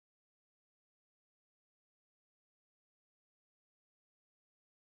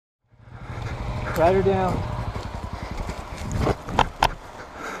Ride her down.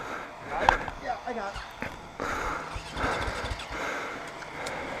 Yeah, I got it.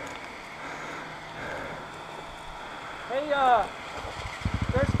 Hey,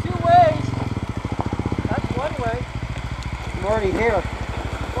 there's two ways. That's one way. I'm already here.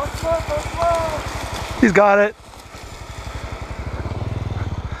 Go slow, go slow. He's got it.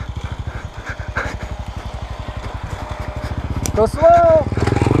 Go slow.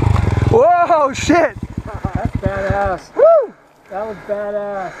 Whoa, shit. That's badass. Woo! That was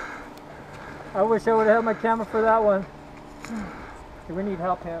badass. I wish I would have had my camera for that one. We need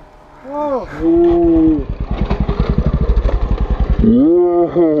help here. Whoa.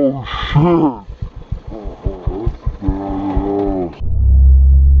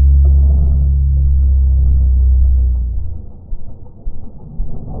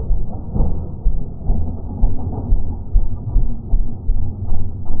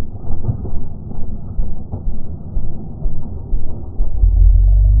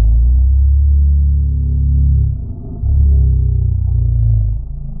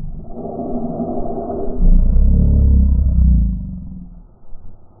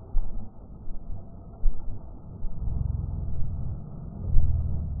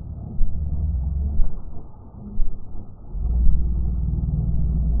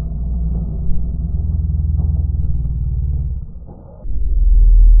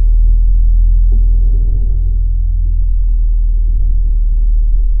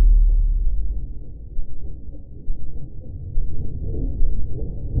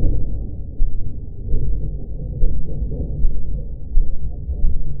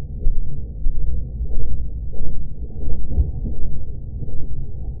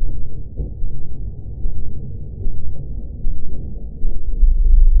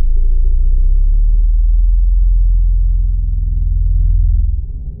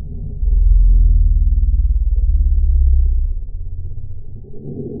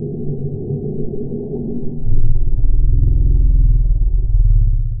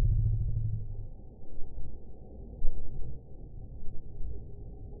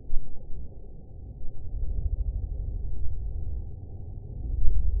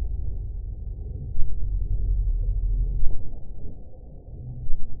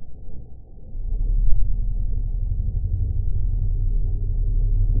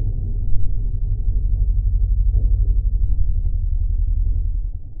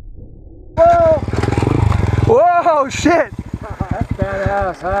 Whoa, shit. Whoa, shit.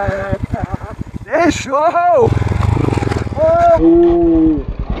 That's badass. Ish, whoa. Whoa.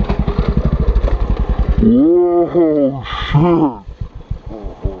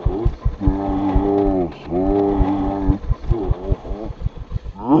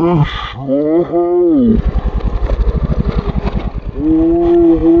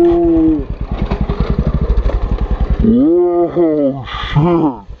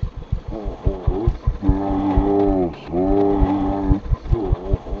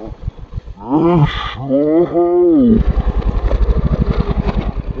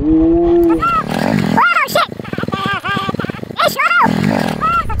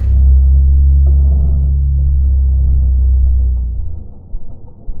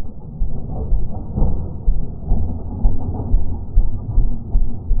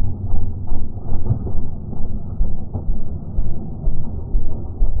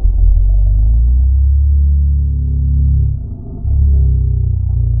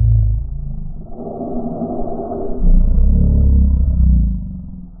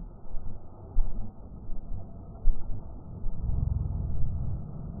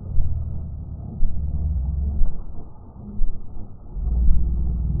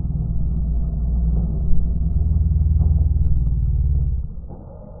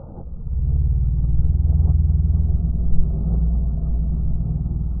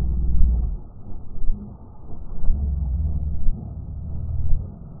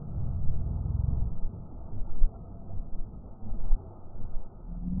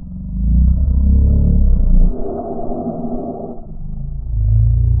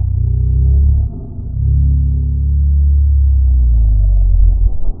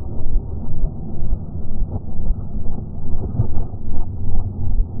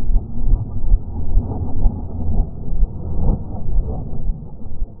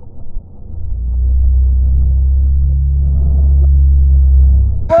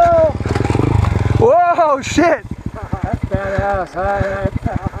 Whoa, shit. Whoa, shit. That's badass.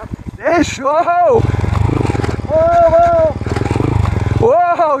 Ish, whoa. Whoa.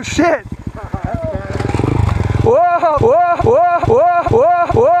 Whoa, shit. Whoa, whoa.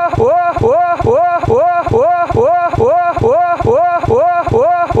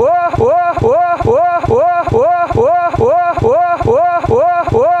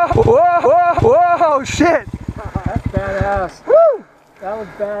 badass. Woo! That was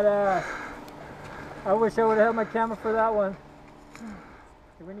badass. I wish I would have had my camera for that one.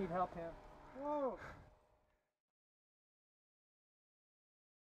 We need help here. Whoa.